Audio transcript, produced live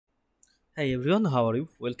Hey everyone, how are you?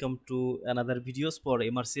 Welcome to another videos for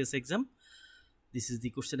MRCS exam. This is the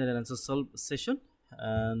question and answer solve session,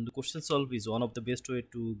 and question solve is one of the best way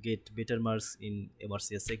to get better marks in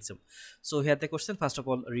MRCS exam. So here the question. First of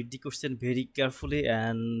all, read the question very carefully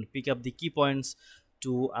and pick up the key points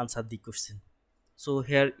to answer the question. So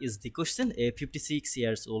here is the question. A 56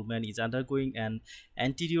 years old man is undergoing an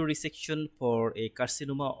anterior resection for a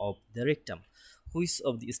carcinoma of the rectum. Which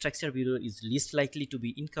of the structure below is least likely to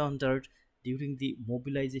be encountered during the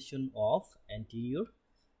mobilization of anterior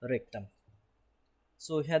rectum?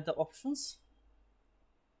 So here are the options,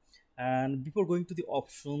 and before going to the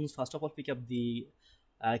options, first of all pick up the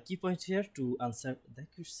key points here to answer the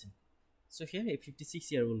question. So here a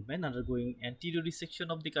 56-year-old man undergoing anterior resection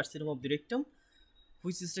of the carcinoma of the rectum.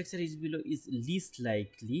 Which structure is below is least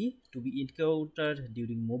likely to be encountered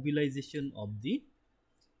during mobilization of the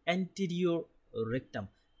anterior rectum?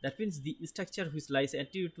 That means the structure which lies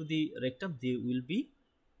anterior to the rectum, they will be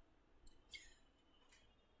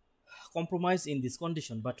compromised in this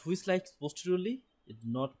condition, but which lies posteriorly, it's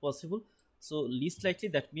not possible. So least likely,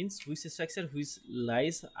 that means which structure which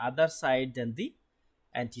lies other side than the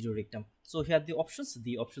anterior rectum. So here the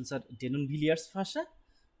options are Denon-Villiers fascia,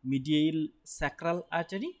 medial sacral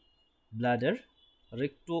artery, bladder,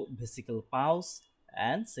 rectovesical pous,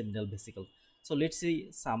 and seminal vesicle. So let's see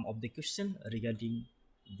some of the question regarding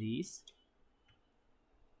this,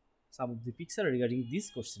 some of the picture regarding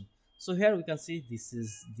this question. So here we can see this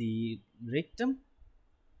is the rectum.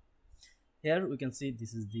 Here we can see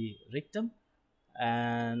this is the rectum,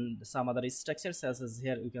 and some other structures as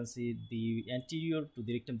here we can see the anterior to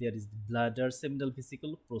the rectum there is the bladder, seminal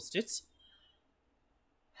vesicle, prostate,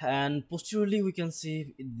 and posteriorly we can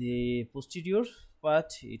see the posterior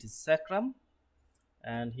part, it is sacrum,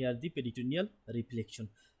 and here the peritoneal reflection.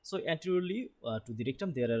 So anteriorly to the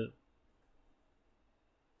rectum there are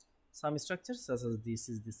some structures such as this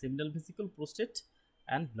is the seminal vesicle, prostate,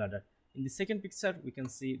 and bladder. In the second picture we can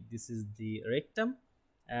see this is the rectum,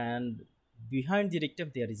 and behind the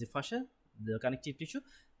rectum there is a fascia, the connective tissue.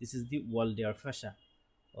 This is the Waldeyer fascia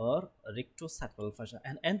or rectosacral fascia,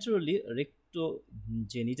 and anteriorly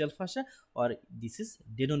rectogenital fascia, or this is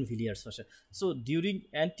Denon-Villiers fascia. So during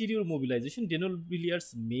anterior mobilization,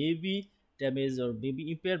 Denon-Villiers may be damaged or may be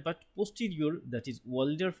impaired, but posterior, that is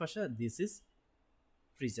Waldeyer fascia, this is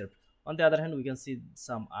preserved. On the other hand, we can see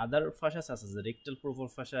some other fascia such as the rectal proper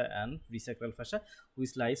fascia and presacral fascia,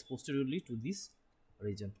 which lies posteriorly to this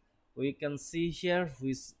region. We can see here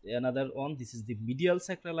with another one, this is the medial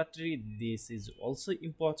sacral artery. This is also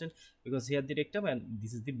important because here the rectum and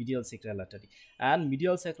this is the medial sacral artery, and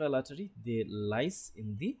medial sacral artery, they lies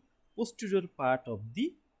in the posterior part of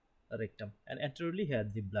the rectum, and anteriorly here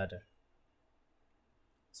the bladder.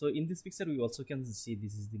 So in this picture we also can see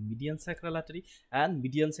this is the median sacral artery, and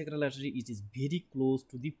median sacral artery, it is very close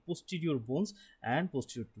to the posterior bones and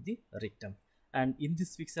posterior to the rectum. And in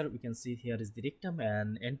this picture we can see here is the rectum,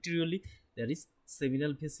 and anteriorly there is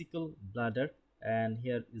seminal vesicle, bladder, and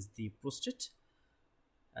here is the prostate,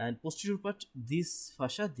 and posterior part, this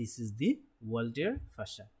fascia, this is the Waldeyer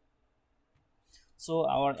fascia. So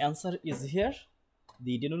our answer is here,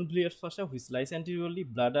 the Denon-Villiers fascia, which lies anteriorly,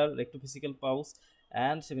 bladder, rectovesical pous,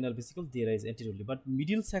 and seminal vesicle, they rise anteriorly, but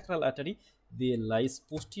medial sacral artery, they lies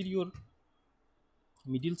posterior.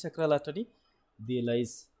 Medial sacral artery, they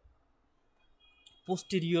lies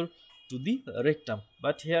posterior to the rectum,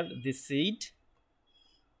 but here they said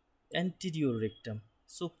anterior rectum.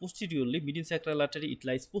 So posteriorly, median sacral artery, it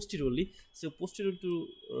lies posteriorly, so posterior to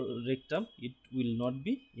rectum, it will not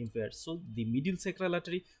be impaired. So the medial sacral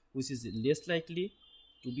artery, which is less likely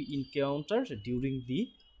to be encountered during the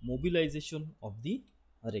mobilization of the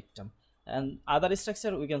rectum. And other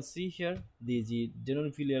structure we can see here, the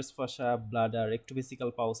Denon-Villiers fascia, bladder,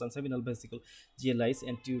 rectovesical pous, and seminal vesicle, G lies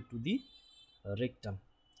anterior to the rectum.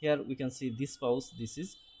 Here we can see this pous, this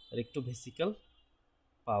is rectovesical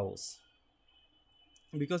pous,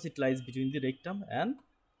 because it lies between the rectum and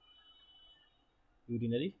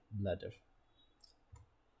urinary bladder.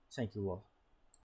 Thank you all.